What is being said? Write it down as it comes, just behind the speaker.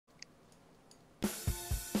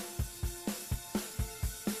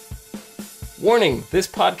Warning, this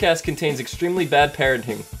podcast contains extremely bad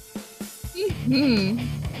parenting.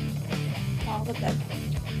 All of them.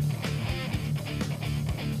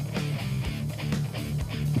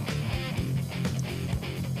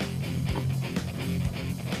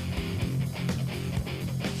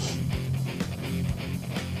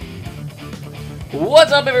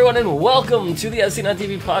 What's up, everyone, and welcome to the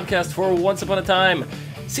ASOTV podcast for Once Upon a Time,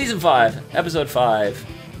 Season 5, Episode 5,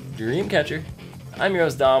 Dreamcatcher. I'm your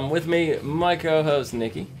host, Dom. With me, my co-host,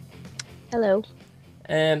 Nikki. Hello.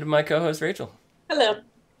 And my co-host, Rachel. Hello.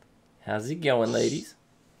 How's it going, ladies?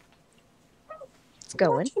 It's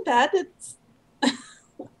going. Not too bad. It's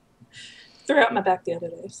threw out my back the other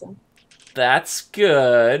day, so That's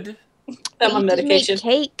good. I'm on medication. Make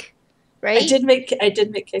cake, right? I did make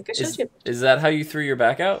cake. I showed you. Is that how you threw your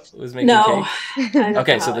back out? Was making No. cake? I don't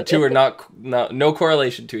Okay, know so how the I two did are it. no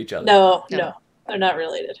correlation to each other. No, they're not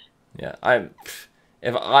related. Yeah,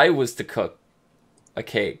 if I was to cook a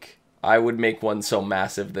cake, I would make one so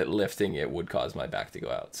massive that lifting it would cause my back to go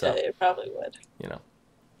out. So It probably would. you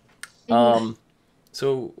know.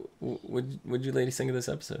 So would you ladies think of this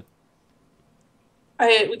episode?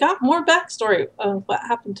 We got more backstory of what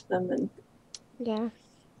happened to them, and Yeah.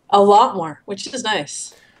 a lot more, which is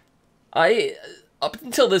nice. Up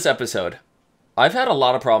until this episode, I've had a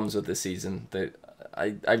lot of problems with this season that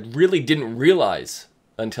I really didn't realize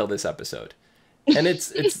until this episode. And it's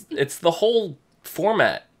the whole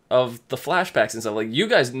format of the flashbacks and stuff. Like, you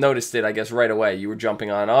guys noticed it, I guess, right away. You were jumping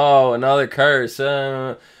on, oh, another curse.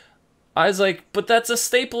 I was like, but that's a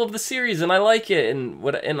staple of the series, and I like it.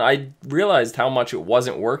 And I realized how much it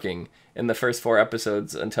wasn't working in the first 4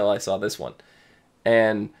 episodes until I saw this one.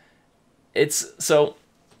 And it's so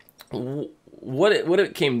what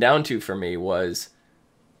it came down to for me was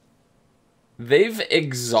they've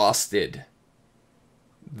exhausted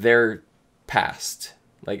their past.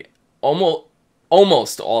 Like,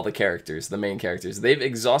 almost all the characters, the main characters, they've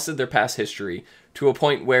exhausted their past history to a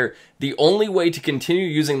point where the only way to continue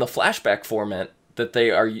using the flashback format that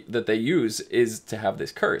they use is to have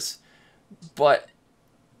this curse. But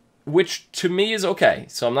which to me is okay,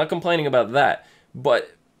 so I'm not complaining about that.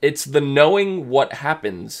 But it's the knowing what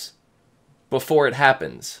happens before it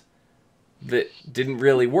happens that didn't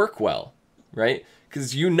really work well, right?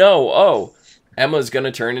 Because oh, Emma's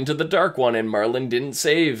gonna turn into the Dark One, and Merlin didn't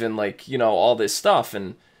save, and all this stuff,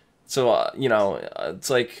 and so it's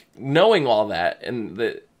like knowing all that,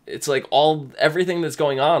 and it's like everything that's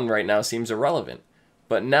going on right now seems irrelevant.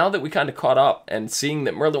 But now that we kind of caught up and seeing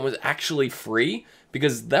that Merlin was actually free,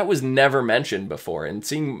 because that was never mentioned before, and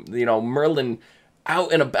seeing Merlin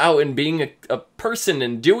out and about and being a person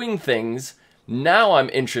and doing things, now I'm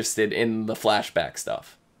interested in the flashback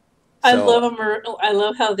stuff. I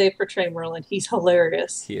love how they portray Merlin. He's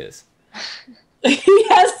hilarious. He is. He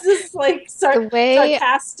has this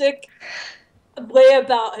sarcastic way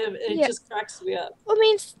about him, and it just cracks me up. Well, I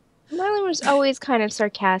mean, Merlin was always kind of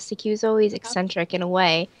sarcastic. He was always eccentric in a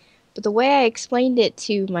way. But the way I explained it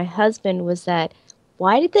to my husband was that,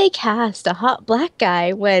 why did they cast a hot black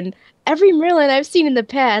guy when every Merlin I've seen in the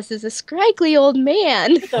past is a scraggly old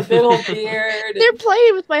man? With a big old beard. They're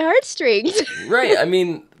playing with my heartstrings. Right. I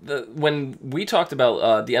mean, when we talked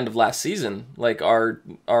about the end of last season, like our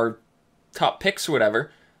top picks or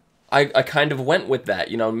whatever, I kind of went with that.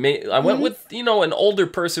 I went with an older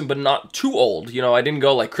person, but not too old. I didn't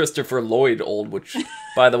go like Christopher Lloyd old, which,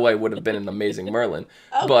 by the way, would have been an amazing Merlin.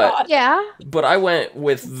 God. Yeah. But I went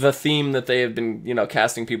with the theme that they have been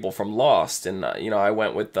casting people from Lost, and I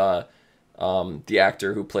went with the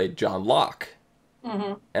actor who played John Locke.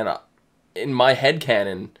 Mm-hmm. And in my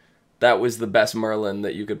headcanon, that was the best Merlin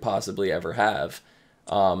that you could possibly ever have.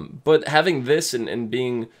 But having this and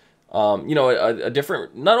being, a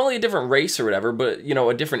different, not only a different race or whatever, but,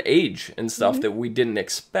 a different age and stuff that we didn't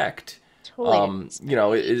expect, Totally.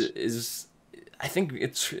 is I think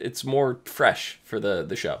it's more fresh for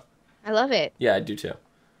the show. I love it. Yeah, I do too.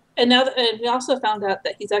 And we also found out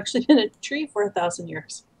that he's actually been a tree for 1,000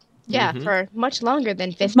 years. Yeah, Mhm. for much longer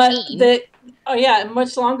than 15.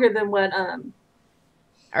 Much longer than what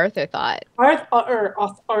Arthur thought.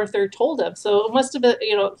 Arthur told him. So it must have been,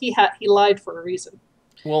 he lied for a reason.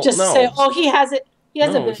 Well, Just no. to say, he hasn't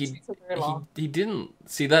been No, a tree for very long. He didn't.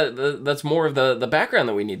 See, that's more of the background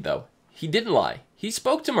that we need, though. He didn't lie. He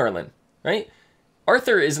spoke to Merlin, right?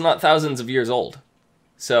 Arthur is not thousands of years old.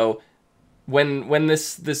 So when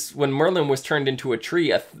Merlin was turned into a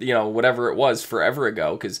tree, whatever it was, forever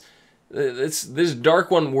ago, because this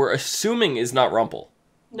Dark One we're assuming is not Rumple.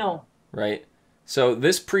 No. Right? So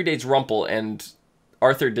this predates Rumple, and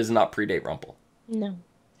Arthur does not predate Rumple. No.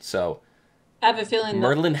 So I have a feeling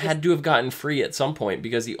Merlin had to have gotten free at some point,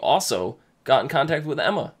 because he also got in contact with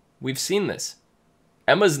Emma. We've seen this.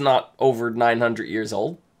 Emma's not over 900 years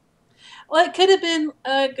old. Well, it could have been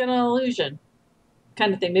an illusion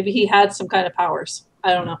kind of thing. Maybe he had some kind of powers.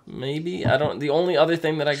 I don't know. Maybe. I don't. The only other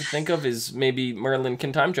thing that I could think of is maybe Merlin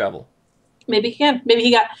can time travel. Maybe he can. Maybe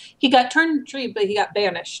he got turned into a tree, but he got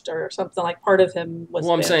banished or something. Like part of him was.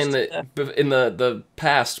 Well, I'm saying that in the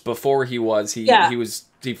past, before he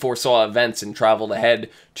foresaw events and traveled ahead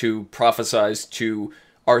to prophesize to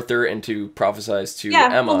Arthur and to prophesize to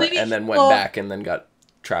Emma, and then went back and then got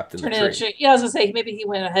trapped in the tree. Yeah, I was gonna say maybe he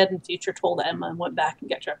went ahead in the future, told Emma, and went back and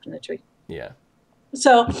got trapped in the tree. Yeah.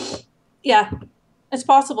 So, yeah, it's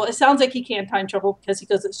possible. It sounds like he can time travel because he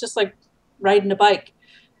goes, it's just like riding a bike.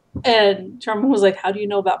 And Truman was like, how do you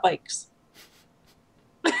know about bikes?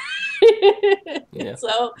 Yeah.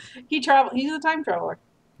 So he's a time traveler.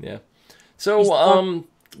 Yeah. So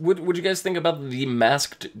what you guys think about the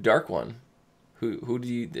masked Dark One? Who do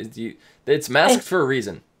you it's masked for a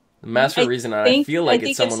reason. Masked for a reason, and I feel like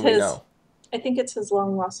it's someone we know. I think it's his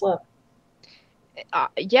long lost love.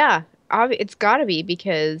 Yeah. It's gotta be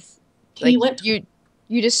because you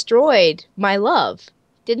destroyed my love.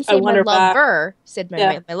 Didn't say my lover, said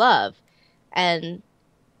my love. And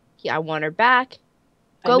I want her back.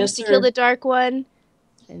 Goes to kill the Dark One.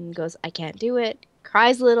 And goes, I can't do it.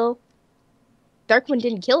 Cries a little. Dark One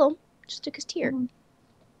didn't kill him. Just took his tear.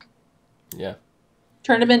 Yeah.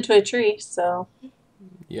 Turned him into a tree, so.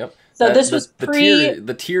 Yep. So this was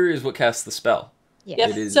the tear is what casts the spell. Yeah.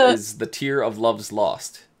 It is the tear of love's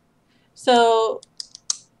lost. So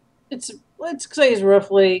let's say he's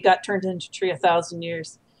roughly got turned into a tree 1,000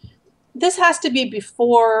 years. This has to be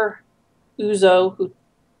before Uzo, who,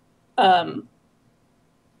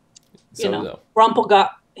 Rumpel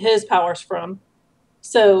got his powers from.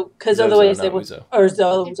 So, because otherwise they would, or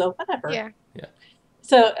Zozo, whatever. Yeah.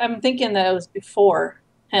 So I'm thinking that it was before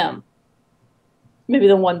him. Maybe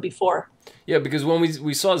the one before. Yeah, because when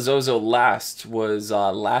we saw Zozo last was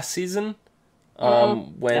last season,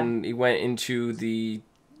 when he went into the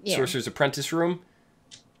Sorcerer's Apprentice room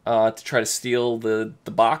to try to steal the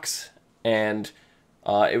box, and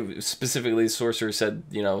it was specifically the sorcerer said,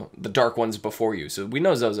 the Dark One's before you. So we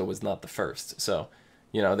know Zozo was not the first. So,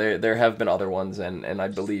 there have been other ones, and I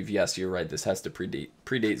believe, yes, you're right, this has to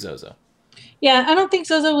predate Zozo. Yeah, I don't think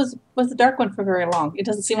Zozo was the Dark One for very long. It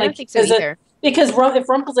doesn't seem like I don't think so either. Because if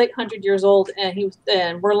Rumpel's 800 years old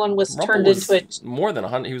and Merlin was turned into it more than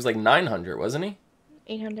 100, he was like 900, wasn't he?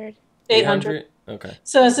 800. 800. Okay.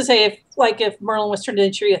 So as to say, if Merlin was turned into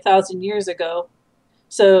a tree 1,000 years ago,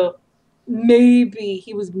 so maybe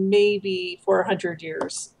he was 400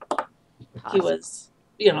 years. Possibly. He was,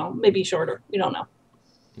 maybe shorter. We don't know.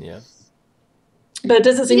 Yeah. But it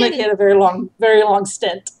doesn't seem like he had a very long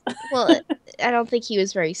stint. Well, I don't think he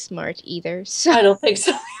was very smart either. So I don't think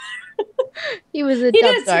so. He was a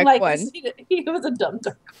dumb Dark One. He was a dumb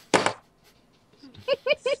Dark One.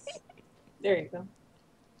 There you go.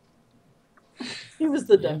 He was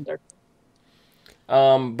the dumb Dark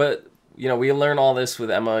One. But, we learn all this with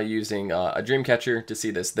Emma using a Dreamcatcher to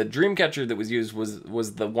see this. The Dreamcatcher that was used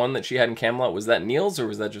was the one that she had in Camelot. Was that Neil's, or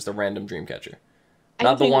was that just a random Dreamcatcher?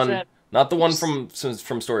 Not the one from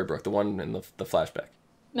Storybrooke, the one in the flashback.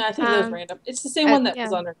 No, I think it was random. It's the same one that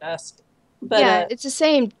was on her desk. But, it's the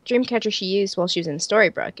same Dreamcatcher she used while she was in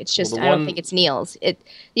Storybrooke. It's just, I don't think it's Neil's.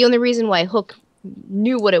 The only reason why Hook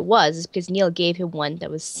knew what it was is because Neil gave him one that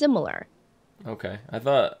was similar. Okay. I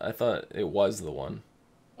thought it was the one.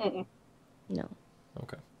 Mm-mm. No.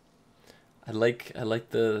 Okay. I like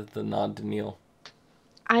the nod to Neil.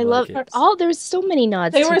 I love it. There's so many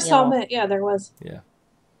nods to Neil. There were so many. Yeah, there was. Yeah.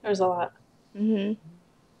 There was a lot.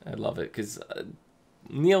 Mm-hmm. I love it because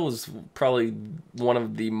Neil was probably one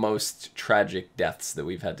of the most tragic deaths that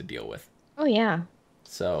we've had to deal with. Oh, yeah.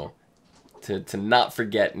 So to not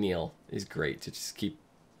forget Neil is great. To just keep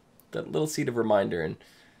that little seed of reminder and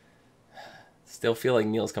still feel like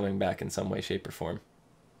Neil's coming back in some way, shape, or form.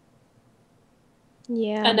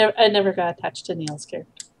 Yeah. I never got attached to Neil's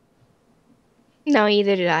character. No,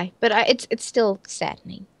 either did I. But it's still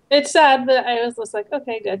saddening. It's sad, but I was just like,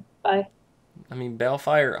 okay, good, bye. I mean,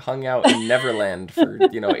 Balefire hung out in Neverland for,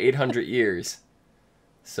 800 years.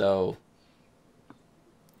 So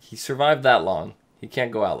he survived that long. He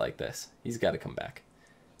can't go out like this. He's got to come back.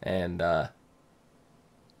 And I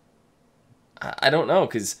don't know,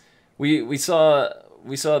 because we saw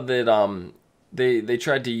that they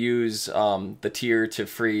tried to use the tear to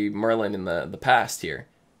free Merlin in the past here,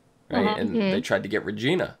 right? Uh-huh. And they tried to get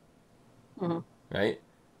Regina, right?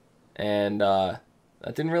 And that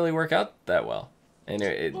didn't really work out that well. And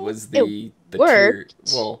it was the tear.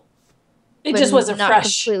 Well, it just wasn't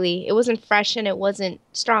fresh. Completely. It wasn't fresh, and it wasn't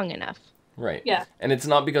strong enough. Right. Yeah. And it's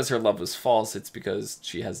not because her love was false, it's because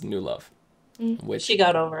she has new love. Which she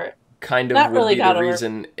got over it. Kind of Not would really be got the over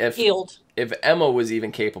reason it. Healed. If Emma was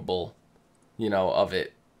even capable, of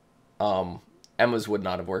it, Emma's would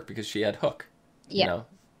not have worked because she had Hook. Yeah.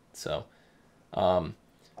 So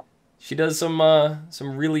she does some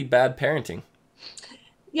really bad parenting.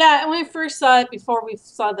 Yeah, and when we first saw it, before we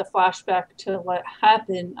saw the flashback to what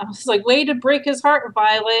happened, I was like, way to break his heart,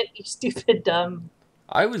 Violet, you stupid, dumb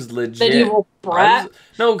I was legit medieval brat.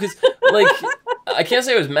 No, because I can't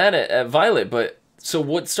say I was mad at Violet, but so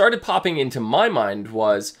what started popping into my mind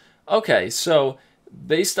was, okay, so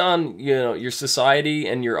based on your society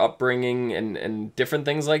and your upbringing and different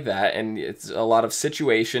things like that, and it's a lot of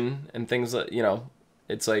situation and things that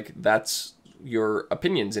it's like that's your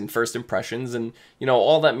opinions and first impressions, and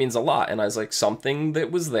all that means a lot. And I was like, something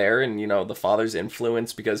that was there, and the father's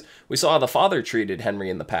influence, because we saw how the father treated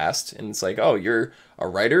Henry in the past, and it's like, oh, you're a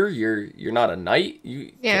writer, you're not a knight,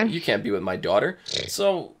 you can't be with my daughter.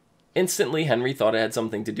 So instantly Henry thought it had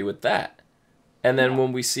something to do with that. And then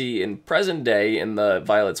when we see in present day, and the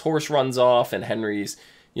Violet's horse runs off, and Henry's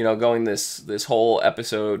going this whole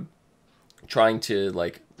episode trying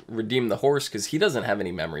to redeem the horse, because he doesn't have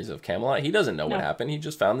any memories of Camelot. He doesn't know what happened. He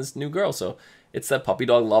just found this new girl. So it's that puppy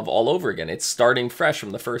dog love all over again. It's starting fresh from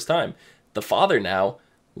the first time. The father now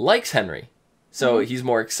likes Henry. So he's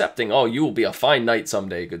more accepting. Oh, you will be a fine knight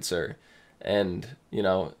someday, good sir. And,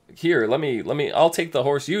 here, I'll take the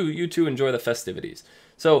horse. You two enjoy the festivities.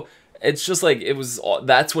 So it's just like,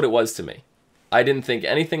 that's what it was to me. I didn't think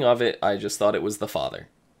anything of it. I just thought it was the father,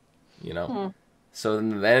 So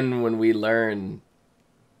then when we learn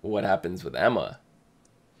what happens with Emma,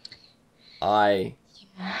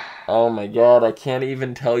 oh my God, I can't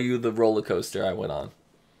even tell you the roller coaster I went on.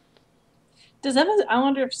 I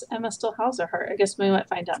wonder if Emma still has her heart. I guess we might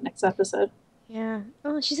find out next episode. Yeah.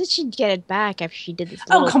 Oh, she said she'd get it back after she did this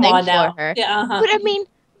Oh, little come thing on now. for her. Yeah, But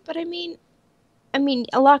I mean,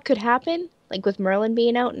 a lot could happen, like with Merlin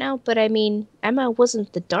being out now. But I mean, Emma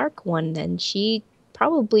wasn't the dark one, and she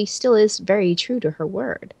probably still is very true to her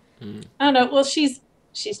word. I don't know. Well, she's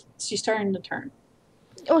starting to turn.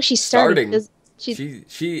 Oh, she's starting.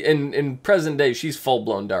 She in present day, she's full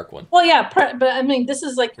blown dark one. Well, yeah, but I mean, this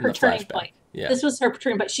is like her turning flashback. point. Yeah. This was her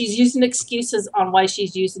turning point. She's using excuses on why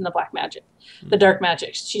she's using the black magic, the dark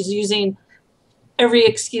magic. She's using every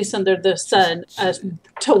excuse under the sun as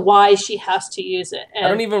to why she has to use it. And I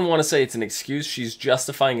don't even want to say it's an excuse. She's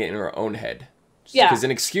justifying it in her own head. Yeah. Because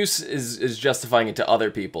an excuse is justifying it to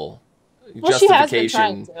other people. Well, Justification she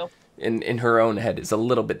has been trying to. in her own head is a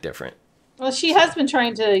little bit different. Well, she has been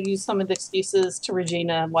trying to use some of the excuses to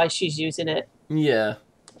Regina and why she's using it. Yeah.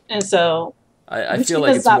 And so I feel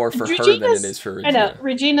like it's more for her than it is for Regina. I know.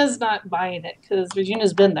 Regina's not buying it because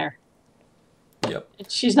Regina's been there. Yep.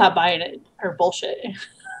 She's not buying it. Her bullshit.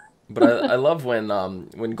 But I love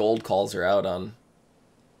when Gold calls her out on...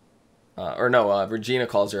 Regina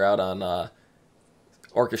calls her out on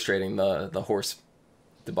orchestrating the horse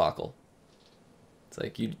debacle. It's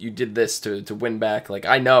like, you did this to win back. Like,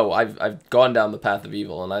 I know, I've gone down the path of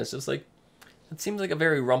evil. And I was just like, it seems like a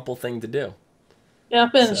very Rumple thing to do.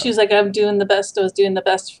 Yep, and she's like, I'm doing the best. I was doing the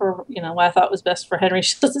best for, what I thought was best for Henry.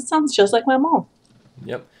 She says, it sounds just like my mom.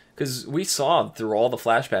 Yep, because we saw through all the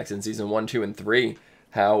flashbacks in season 1, 2, and 3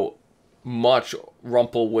 how much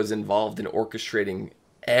Rumple was involved in orchestrating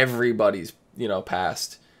everybody's,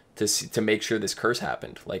 past to make sure this curse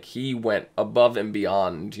happened. Like, he went above and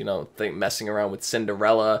beyond, messing around with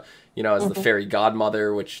Cinderella, as the fairy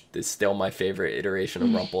godmother, which is still my favorite iteration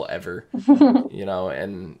of Rumple ever,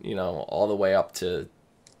 and, all the way up to,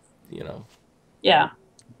 yeah,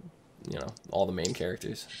 all the main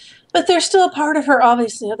characters. But there's still a part of her,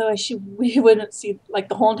 obviously, otherwise we wouldn't see, like,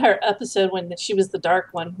 the whole entire episode when she was the dark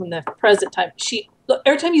one, when the present time,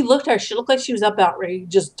 every time you looked at her, she looked like she was about ready to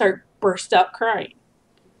just burst out crying.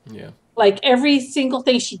 Yeah. Like, every single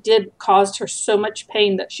thing she did caused her so much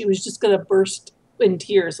pain that she was just going to burst in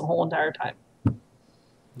tears the whole entire time.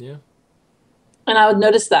 Yeah. And I would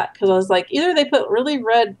notice that because I was like, either they put really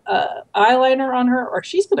red eyeliner on her or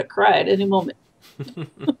she's going to cry at any moment.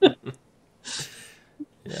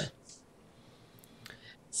 Yeah.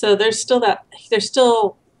 So there's still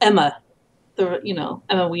Emma.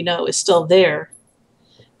 Emma we know is still there.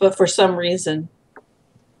 But for some reason,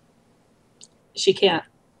 she can't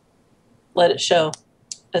let it show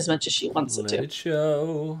as much as she wants it to. Let it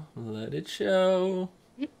show. Let it show.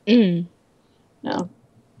 No.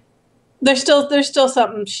 There's still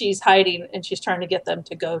something she's hiding, and she's trying to get them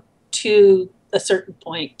to go to a certain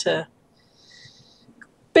point to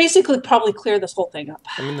basically probably clear this whole thing up.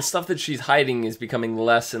 I mean, the stuff that she's hiding is becoming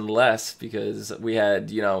less and less because we had,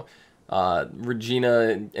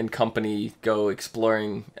 Regina and company go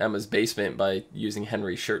exploring Emma's basement by using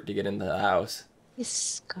Henry's shirt to get into the house. His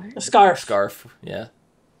scarf. A scarf. Scarf, yeah.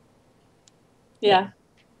 Yeah.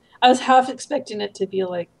 I was half expecting it to be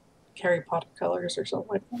like Harry Potter colors or something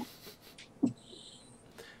like that.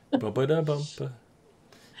 Ba-ba-da-bumpa.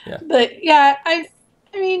 Yeah. But yeah, I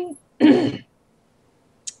mean, I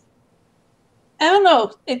don't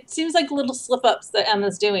know. It seems like little slip-ups that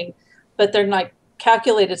Emma's doing, but they're like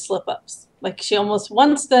calculated slip-ups. Like she almost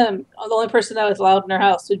wants them. The only person that was allowed in her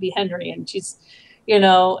house would be Henry, and she's,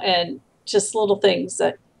 and just little things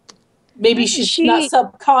that maybe she's not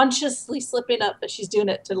subconsciously slipping up, but she's doing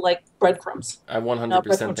it to like breadcrumbs. I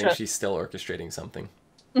 100% think she's still orchestrating something.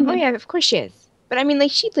 Mm-hmm. Oh yeah, of course she is. But I mean,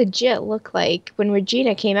 like, she legit looked like when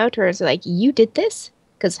Regina came out to her and was like, "You did this?"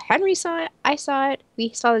 Because Henry saw it, I saw it,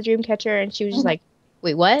 we saw the Dreamcatcher, and she was just like,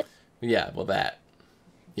 "Wait, what?" Yeah, well, that.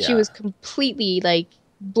 Yeah. She was completely, like,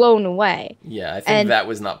 blown away. Yeah, I think that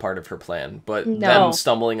was not part of her plan. But them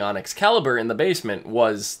stumbling on Excalibur in the basement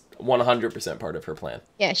was 100% part of her plan.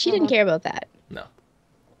 Yeah, she didn't care about that. No.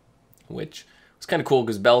 Which was kind of cool,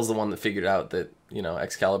 because Belle's the one that figured out that,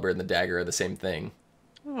 Excalibur and the dagger are the same thing.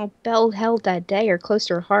 Oh, Belle held that dagger close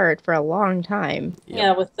to her heart for a long time.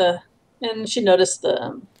 Yep. Yeah, and she noticed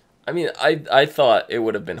the... I mean, I thought it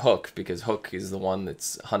would have been Hook, because Hook is the one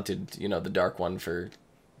that's hunted, the Dark One for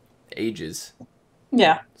ages.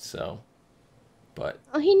 Yeah. So, but...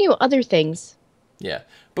 Well, he knew other things. Yeah.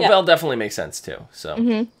 But Belle definitely makes sense, too.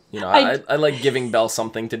 So, I like giving Belle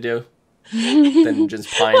something to do than just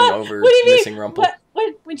pining over missing Rumple.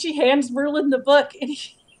 When she hands Merlin the book, and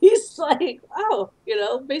he's like, "Wow,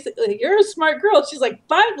 basically, you're a smart girl." She's like,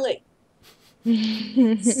 "Finally,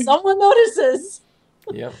 someone notices."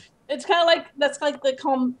 Yep. It's kind of like that's like the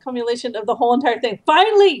culmination of the whole entire thing.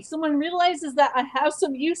 Finally, someone realizes that I have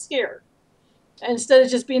some use here, instead of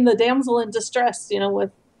just being the damsel in distress,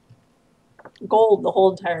 with gold the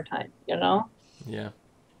whole entire time. Yeah.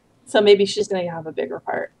 So maybe she's going to have a bigger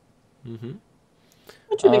part. Mm-hmm.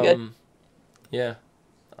 Which would be good. Yeah.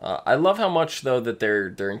 I love how much, though, that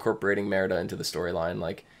they're incorporating Merida into the storyline.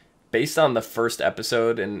 Like, based on the first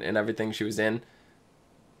episode and everything she was in,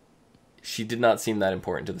 she did not seem that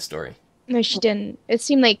important to the story. No, she didn't. It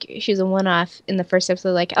seemed like she was a one-off in the first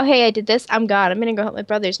episode. Like, oh, hey, I did this. I'm gone. I'm going to go help my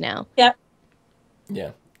brothers now. Yeah.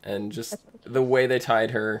 Yeah. And just the way they tied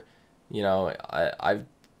her, I've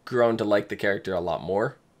grown to like the character a lot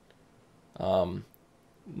more.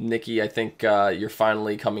 Nikki, I think you're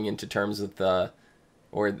finally coming into terms with...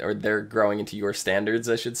 Or they're growing into your standards,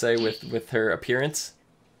 I should say, with her appearance.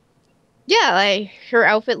 Yeah, like her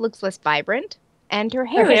outfit looks less vibrant, and her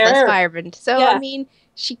hair is less vibrant. So I mean,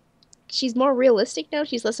 she's more realistic now.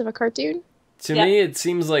 She's less of a cartoon. To me, it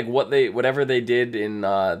seems like whatever they did in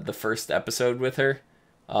the first episode with her,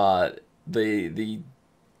 the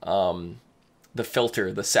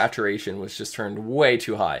filter, the saturation was just turned way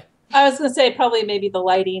too high. I was going to say probably maybe the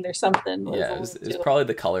lighting or something. Yeah, it's probably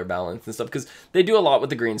the color balance and stuff, because they do a lot with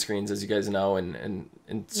the green screens, as you guys know, and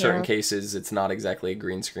in certain cases it's not exactly a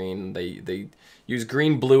green screen. They use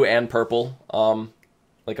green, blue, and purple,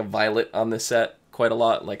 like a violet on this set quite a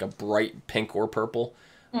lot, like a bright pink or purple.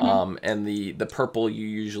 Mm-hmm. And the purple you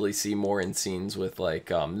usually see more in scenes with like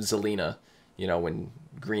Zelina, when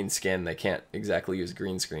green skin, they can't exactly use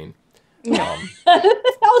green screen.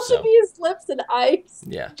 All should be his lips and eyes.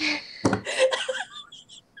 Yeah.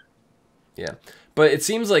 Yeah. But it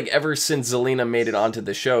seems like ever since Zelina made it onto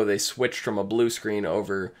the show, they switched from a blue screen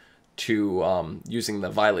over to using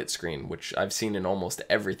the violet screen, which I've seen in almost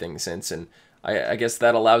everything since. And I guess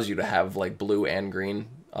that allows you to have like blue and green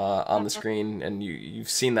on the screen. And you've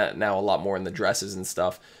seen that now a lot more in the dresses and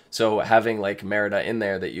stuff. So having like Merida in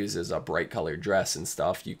there that uses a bright colored dress and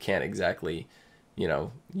stuff, you can't exactly...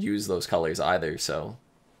 use those colors either, so...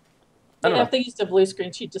 I don't know. If they used a blue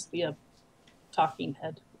screen, she'd just be a talking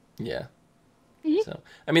head. Yeah. Mm-hmm. So,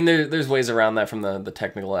 I mean, there's ways around that from the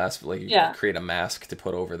technical aspect, like you can create a mask to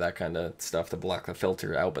put over that kind of stuff to block the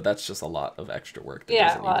filter out, but that's just a lot of extra work that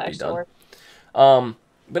doesn't need to be done. Work.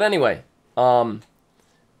 But anyway,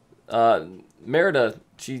 Merida,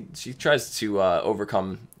 she tries to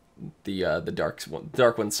overcome the Dark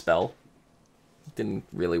One's spell. Didn't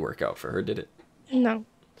really work out for her, did it? No,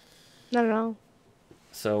 not at all.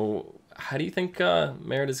 So, how do you think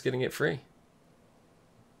Merida's getting it free?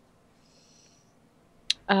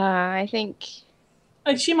 I think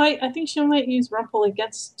she might use Rumple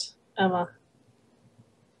against Emma.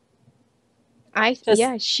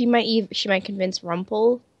 She might convince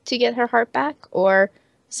Rumple to get her heart back, or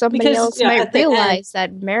somebody else might realize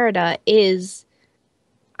that Merida is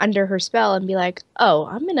under her spell and be like, "Oh,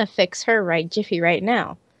 I'm gonna fix her right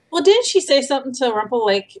now." Well, didn't she say something to Rumple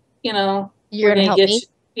like, You're we're gonna help me?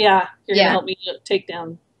 Yeah, you're Yeah. gonna help me take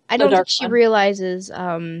down. I the don't Dark think she One. realizes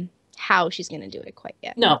how she's gonna do it quite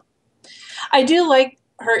yet. No, I do like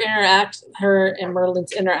her and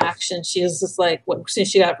Merlin's interaction. She is just like, since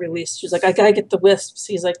she got released, she's like, I gotta get the wisps.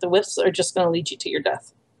 He's like, the wisps are just gonna lead you to your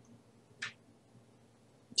death.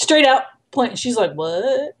 Straight out point. She's like,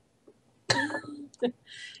 what?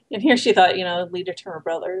 And here she thought, lead her to her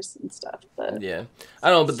brothers and stuff. But yeah, I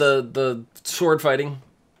don't know, but the sword fighting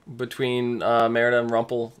between Merida and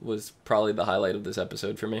Rumple was probably the highlight of this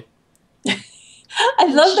episode for me. I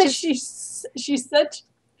love that she's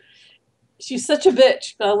such a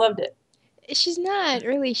bitch, but I loved it. She's not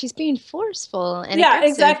really. She's being forceful and Yeah, aggressive,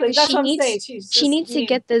 exactly. but That's what I'm saying. She needs to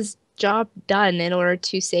get this job done in order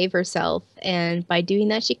to save herself, and by doing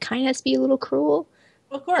that, she kind of has to be a little cruel.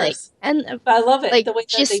 Of course, but I love it, the way that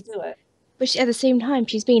just, they do it. But at the same time,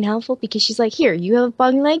 she's being helpful because she's like, "Here, you have a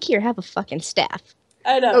bung leg. Here, have a fucking staff.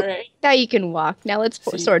 I know, right? Now you can walk. Now let's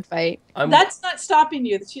sword fight." That's not stopping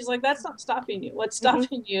you. She's like, "That's not stopping you. What's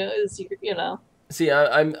stopping you is See,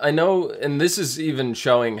 I know, and this is even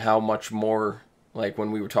showing how much more, like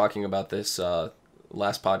when we were talking about this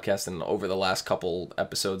last podcast and over the last couple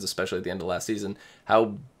episodes, especially at the end of last season,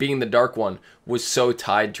 how being the Dark One was so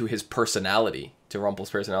tied to his personality, to Rumple's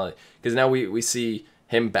personality. Because now we see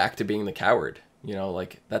him back to being the coward.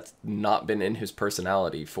 Like that's not been in his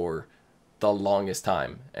personality for the longest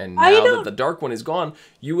time. And now that the Dark One is gone,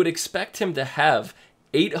 you would expect him to have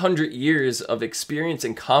 800 years of experience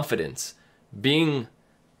and confidence being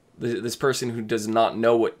this person who does not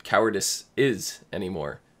know what cowardice is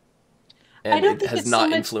anymore. And it has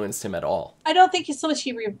not influenced him at all. I don't think so much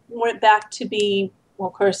he went back to be, well,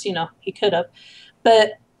 of course, he could have.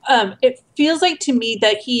 But it feels like to me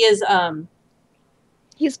that he is...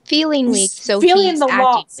 he's feeling weak, so feeling the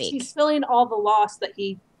loss. Weak. He's feeling all the loss that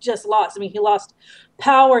he just lost. I mean, he lost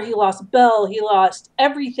power, he lost Belle, he lost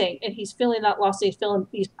everything, and he's feeling that loss. He's throwing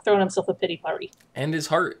himself a pity party. And his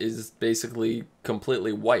heart is basically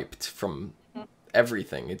completely wiped from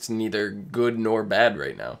everything. It's neither good nor bad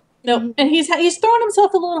right now. No, and he's throwing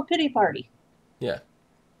himself a little pity party. Yeah.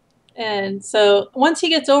 And so once he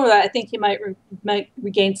gets over that, I think he might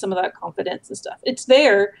regain some of that confidence and stuff. It's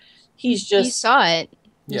there. He's just... You saw it.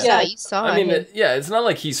 Yeah, you saw it. I mean, it's not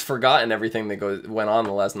like he's forgotten everything that went on in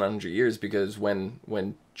the last 900 years, because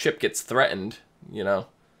when Chip gets threatened,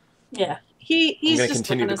 Yeah. He's I'm going to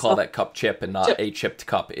continue to call that cup Chip and not Chip. A chipped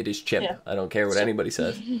cup. It is Chip. Yeah. I don't care what anybody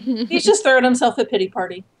says. He's just throwing himself a pity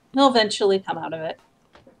party. He'll eventually come out of it.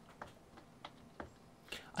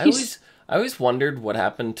 I always wondered what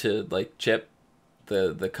happened to like Chip,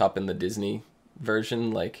 the cup in the Disney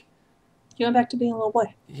version. Like, he went back to being a little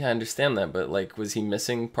boy. Yeah, I understand that, but like, was he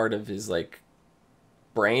missing part of his like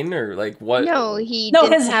brain or like what? No, he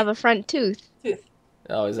didn't have a front tooth.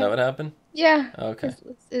 Oh, is that what happened? Yeah. Oh, okay.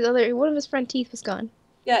 One of his front teeth was gone.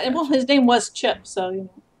 Yeah, and well, his name was Chip, so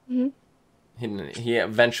He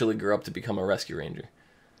eventually grew up to become a rescue ranger.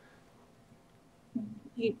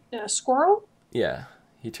 A squirrel? Yeah,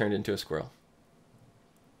 he turned into a squirrel.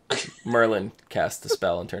 Merlin cast the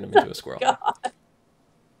spell and turned him into a squirrel. God.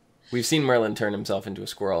 We've seen Merlin turn himself into a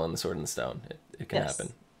squirrel in The Sword and the Stone. It can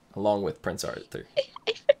happen, along with Prince Arthur.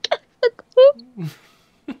 I forgot the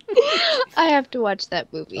I have to watch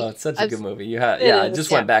that movie. Oh, it's such a good movie. I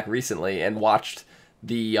just went back recently and watched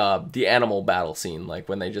the animal battle scene, like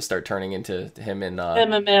when they just start turning into him and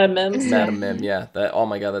Madam Mim. Madam Mim, yeah. Oh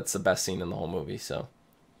my god, that's the best scene in the whole movie. So,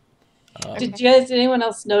 did anyone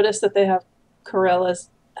else notice that they have Corella's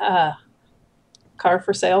car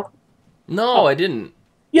for sale? No, I didn't.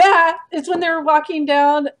 Yeah, it's when they're walking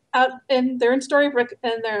down out and they're in Storybrooke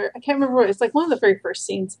and I can't remember what it's like, one of the very first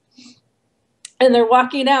scenes. And they're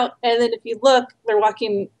walking out, and then if you look, they're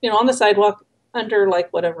walking, on the sidewalk under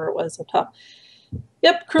like whatever it was up top.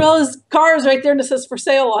 Yep, Corella's car is right there and it says for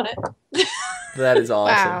sale on it. That is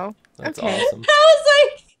awesome. Wow. That's awesome. I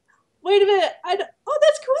was like, wait a minute.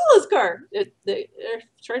 That's Corella's car. They're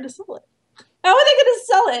trying to sell it. How are they going to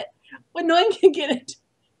sell it when no one can get it?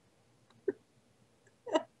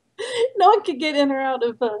 No one can get in or out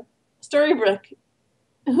of Storybrooke.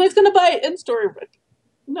 Who's going to buy it in Storybrooke?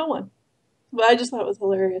 No one. But I just thought it was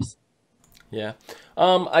hilarious. Yeah.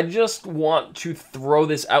 I just want to throw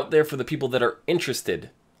this out there for the people that are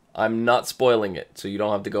interested. I'm not spoiling it, so you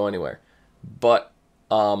don't have to go anywhere. But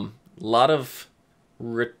a lot of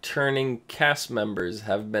returning cast members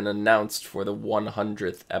have been announced for the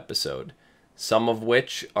 100th episode, some of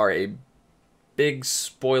which are a big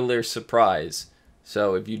spoiler surprise.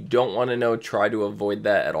 So if you don't want to know, try to avoid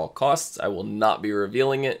that at all costs. I will not be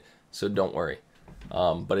revealing it, so don't worry.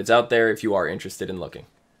 But it's out there if you are interested in looking.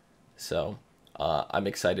 So I'm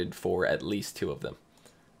excited for at least 2 of them.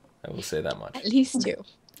 I will say that much. At least 2.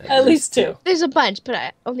 At least 2. There's a bunch,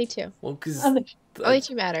 but only 2. Well, because only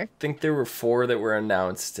 2 matter. I think there were 4 that were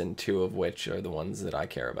announced, and 2 of which are the ones that I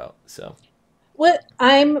care about. So, what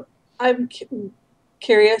I'm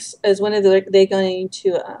curious is when are they going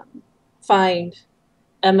to find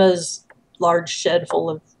Emma's large shed full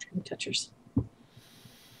of Dreamcatchers?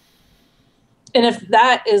 And if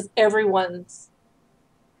that is everyone's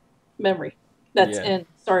memory that's in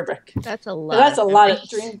Storybook. That's a lot. That's a lot of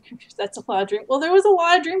Dreamcatchers. That's a lot of Well, there was a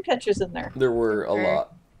lot of Dreamcatchers in there. There were a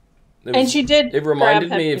lot. And she did. It reminded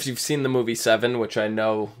me, if you've seen the movie 7, which I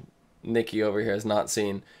know Nikki over here has not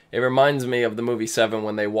seen, it reminds me of the movie 7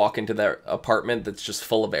 when they walk into their apartment that's just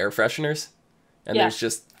full of air fresheners. And there's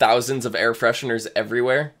just thousands of air fresheners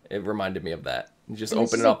everywhere. It reminded me of that. You just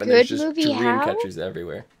open it up and there's just Dreamcatchers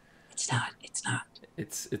everywhere. It's not. It's not.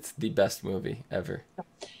 It's the best movie ever.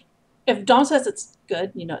 If Dom says it's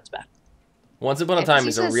good, you know it's bad. Once Upon a Time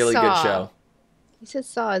is a really good show. He says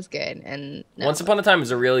Saw is good, and no. Once Upon a Time is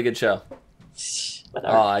a really good show.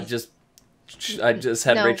 Whatever. I just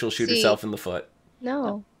had Rachel shoot herself in the foot.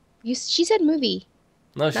 No, she said movie.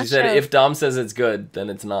 No, she said if Dom says it's good, then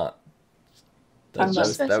it's not. That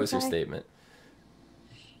was her statement.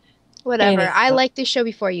 Whatever. I liked this show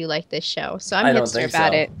before you liked this show, so I'm hipster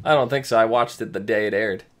about it. I don't think so. I watched it the day it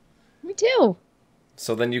aired. Me too.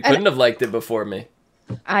 So then you couldn't have liked it before me.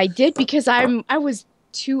 I did because I was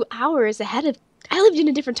 2 hours ahead of. I lived in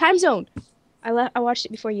a different time zone. I watched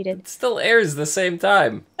it before you did. It still airs the same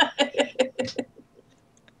time.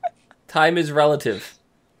 Time is relative.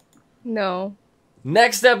 No.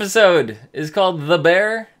 Next episode is called The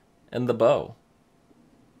Bear and the Bow.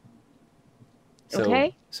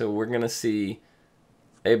 So we're going to see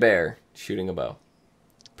a bear shooting a bow.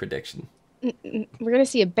 Prediction. We're going to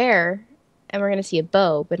see a bear, and we're going to see a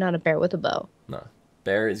bow, but not a bear with a bow. No.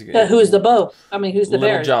 Bear is good. Who's the bow? I mean, who's the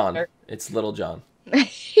Little bear? John. It's Little John.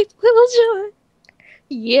 Little John.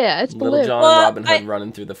 Yeah, it's Little Baloo. John and Robin Hood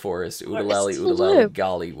running through the forest. Oodalally, oodalally,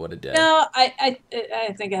 golly, what a day. No, I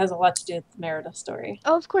think it has a lot to do with the Merida story.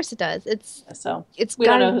 Oh, of course it does. It's we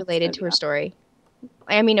don't know gotta be related to her story.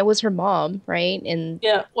 I mean, it was her mom, right? And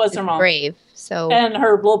yeah, it was her mom. Brave. So and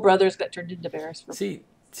her little brothers got turned into bears. See,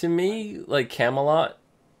 to me, like Camelot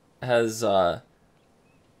has like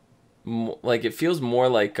it feels more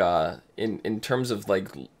like in terms of like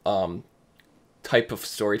type of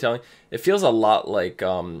storytelling, it feels a lot like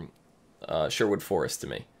Sherwood Forest to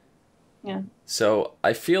me. Yeah. So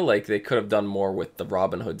I feel like they could have done more with the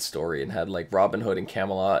Robin Hood story and had like Robin Hood and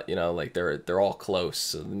Camelot, you know, like they're all close,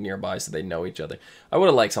 so nearby, so they know each other. I would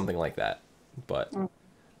have liked something like that, but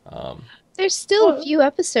there's still a few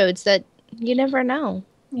episodes that you never know.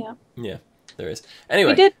 Yeah. Yeah, there is.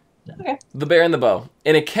 Anyway, we did. Okay. The Bear and the Bow.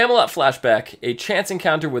 In a Camelot flashback, a chance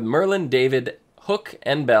encounter with Merlin, David, Hook,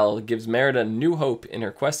 and Belle gives Merida new hope in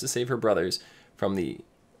her quest to save her brothers from the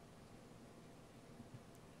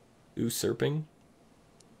usurping.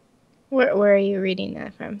 Where are you reading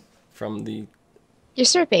that from? From the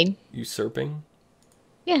usurping. Usurping?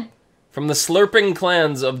 Yeah. From the slurping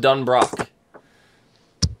clans of Dunbrock.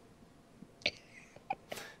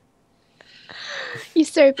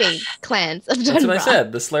 Usurping clans of Dunbrock. That's what I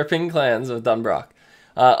said. The slurping clans of Dunbrock.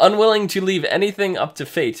 Unwilling to leave anything up to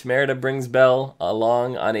fate, Merida brings Belle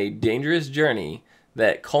along on a dangerous journey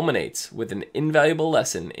that culminates with an invaluable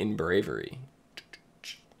lesson in bravery.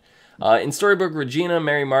 In Storybook, Regina,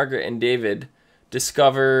 Mary Margaret, and David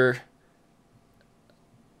discover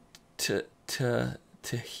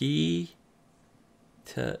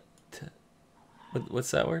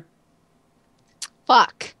what's that word?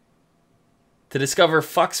 Fuck. To discover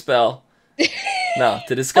fuck spell. No,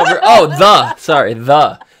 to discover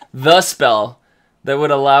the spell that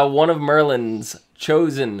would allow one of Merlin's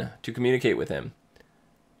chosen to communicate with him.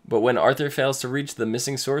 But when Arthur fails to reach the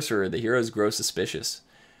missing sorcerer, the heroes grow suspicious.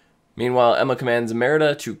 Meanwhile, Emma commands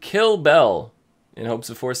Merida to kill Belle in hopes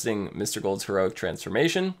of forcing Mr. Gold's heroic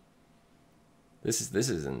transformation. This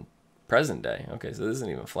is in present day. Okay, so this isn't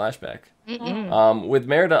even a flashback. With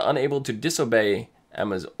Merida unable to disobey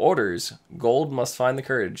Emma's orders, Gold must find the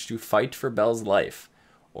courage to fight for Belle's life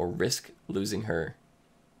or risk losing her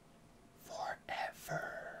forever.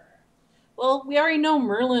 Well, we already know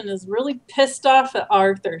Merlin is really pissed off at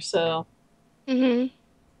Arthur, so...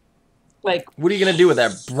 Like, what are you going to do with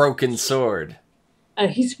that broken sword?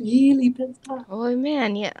 He's really pissed off. Oh,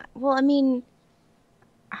 man, yeah. Well, I mean...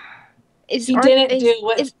 He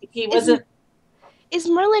wasn't... Is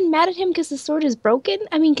Merlin mad at him because the sword is broken?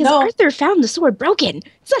 I mean, because Arthur found the sword broken.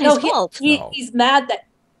 It's not his fault. He's mad that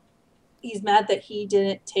he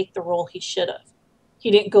didn't take the role he should have.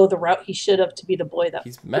 he didn't go the route he should have to be the boy that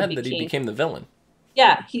He's mad that he became the villain.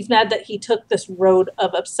 Yeah, he's mad that he took this road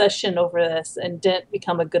of obsession over this and didn't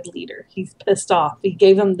become a good leader. He's pissed off. He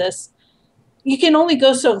gave him this. You can only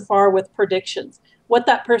go so far with predictions. What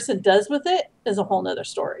that person does with it is a whole nother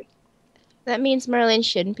story. That means Merlin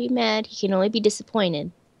shouldn't be mad. He can only be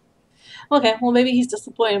disappointed. Okay, well, maybe he's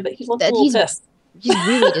disappointed, but he looks a little pissed. He's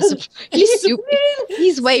really disappointed.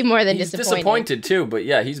 He's way more than he's disappointed. Disappointed too, but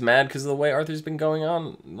yeah, he's mad because of the way Arthur's been going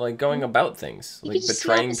on, like going about things, like just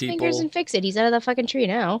betraying snap his people. fingers and fix it. He's out of that fucking tree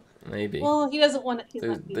now. Maybe. Well, he doesn't want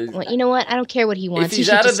it. Well, you know what? I don't care what he wants. If he's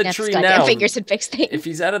he out should of the just tree snap his now, goddamn fingers and fix things. If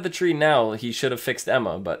he's out of the tree now, he should have fixed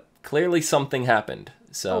Emma, but clearly something happened.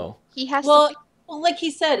 So he has well, to. Well, like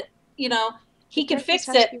he said, you know, he can fix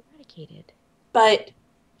has to it, be eradicated. but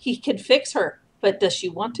he can fix her. But does she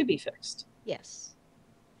want to be fixed? Yes.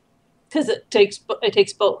 Because it takes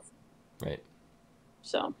both. Right.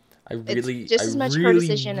 So it's just as much her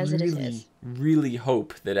decision as it is his. Really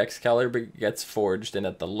hope that Excalibur gets forged, and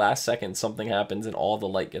at the last second something happens and all the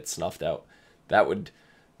light gets snuffed out. That would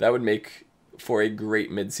make for a great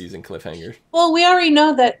mid-season cliffhanger. Well, we already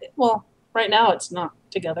know that. Well, right now it's not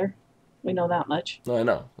together. We know that much. No, I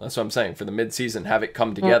know. That's what I'm saying. For the mid-season, have it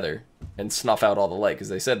come together and snuff out all the light, because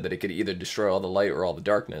they said that it could either destroy all the light or all the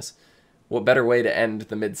darkness. What better way to end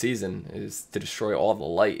the mid-season is to destroy all the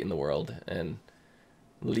light in the world and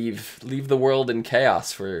leave the world in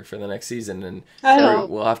chaos for the next season, and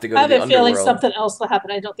we'll have to go to the underworld. I have a feeling something else will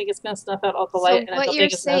happen. I don't think it's going to snuff out all the light, and I don't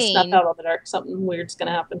think it's going to snuff out all the dark. Something weird's going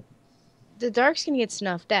to happen. The dark's going to get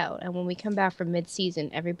snuffed out, and when we come back from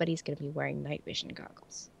mid-season, everybody's going to be wearing night vision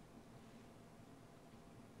goggles.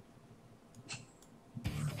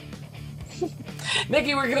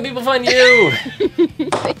 Nikki, where can people find you?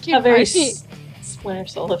 A very splinter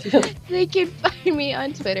soul of you. They can find me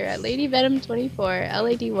on Twitter at LadyVenom24,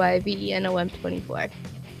 LadyVenom24.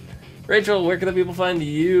 Rachel, where can the people find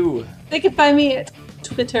you? They can find me at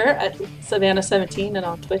Twitter at Savannah17 and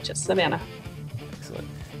on Twitch at Savannah. Excellent.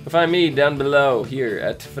 You can find me down below here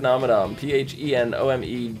at Phenomedom, Phenomedom.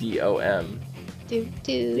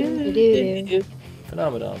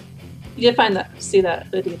 Phenomedom. You did see that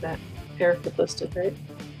hoodie that Erica posted, right?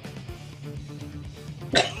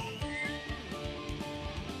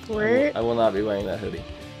 Where? I will not be wearing that hoodie.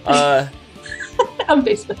 On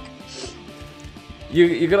Facebook.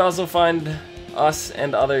 You can also find us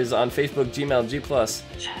and others on Facebook, Gmail, G+,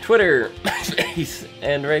 Twitter,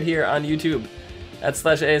 and right here on YouTube at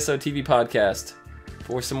 /ASOTV podcast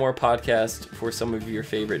for some more podcasts for some of your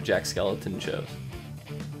favorite Jack Skellington shows.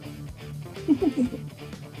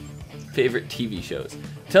 Favorite TV shows.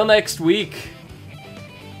 Till next week.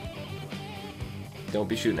 Don't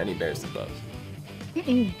be shooting any bears with bows.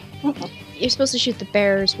 You're supposed to shoot the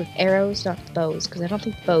bears with arrows, not the bows, because I don't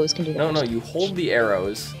think the bows can do that. No, you hold the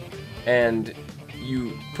arrows, and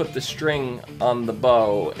you put the string on the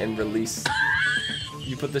bow and release.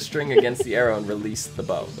 You put the string against the arrow and release the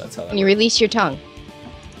bow. That's how that And you release your tongue.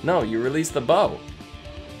 No, you release the bow.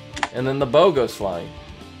 And then the bow goes flying.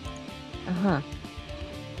 Uh-huh.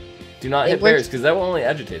 Do not hit bears, because that will only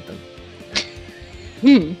agitate them.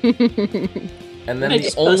 And then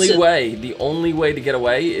the only way to get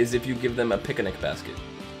away is if you give them a picnic basket.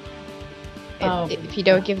 If you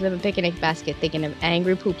don't give them a picnic basket, they can have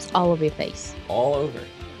angry poops all over your face. All over.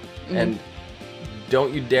 And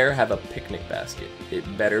don't you dare have a picnic basket. It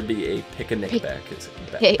better be a picnic basket.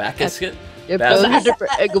 Basket?